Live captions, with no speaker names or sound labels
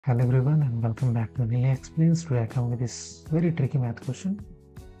Hello everyone and welcome back to Nila Explains. Today I come with this very tricky math question.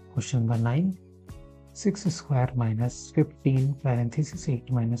 Question number 9. 6 square minus 15 parenthesis 8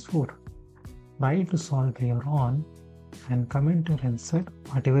 minus 4. Try to solve here on and comment your answer.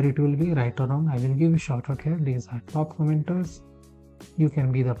 Whatever it will be, right or wrong, I will give you shout out here. These are top commenters. You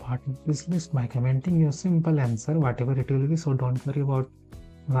can be the part of this list by commenting your simple answer, whatever it will be. So don't worry about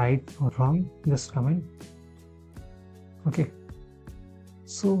right or wrong, just comment. Okay.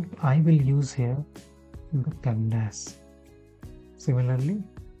 So I will use here the PEMDAS. Similarly,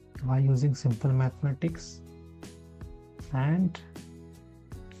 by using simple mathematics, and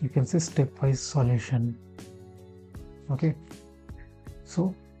you can see stepwise solution. Okay,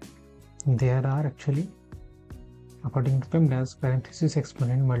 so there are actually, according to PEMDAS, parenthesis,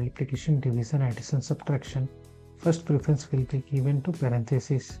 exponent, multiplication, division, addition, subtraction. First preference will be given to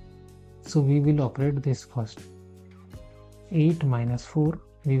parenthesis. So we will operate this first. 8 minus 4,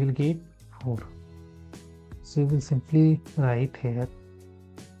 we will get 4. So we will simply write here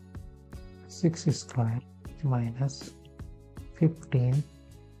 6 square minus 15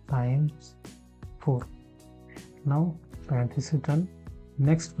 times 4. Now parenthesis done.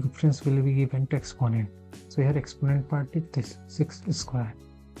 Next preference will be given to exponent. So here exponent part is this 6 square.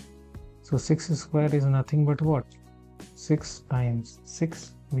 So 6 square is nothing but what? 6 times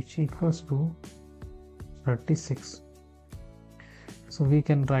 6, which equals to 36. So we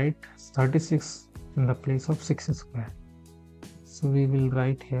can write 36 in the place of 6 square. So we will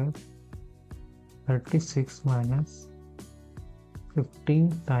write here 36 minus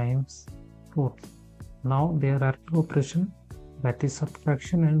 15 times 4. Now there are two operations, that is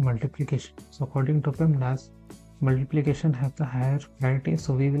subtraction and multiplication. So according to PEMDAS, multiplication have the higher priority.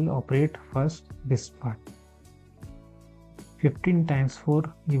 So we will operate first this part. 15 times 4,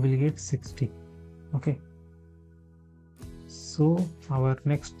 you will get 60. Okay. So our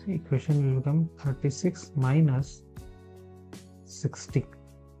next equation will become 36 minus 60.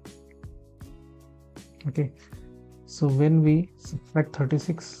 Okay. So when we subtract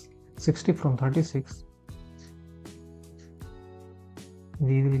 60 from 36,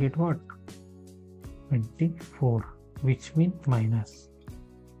 we will get what? 24, which means minus.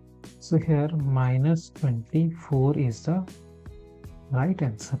 So here minus 24 is the right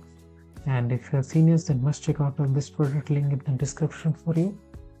answer. And if you are seniors, then must check out this product link in the description for you.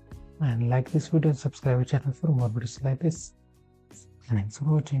 And like this video and subscribe to the channel for more videos like this. Thanks for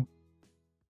watching.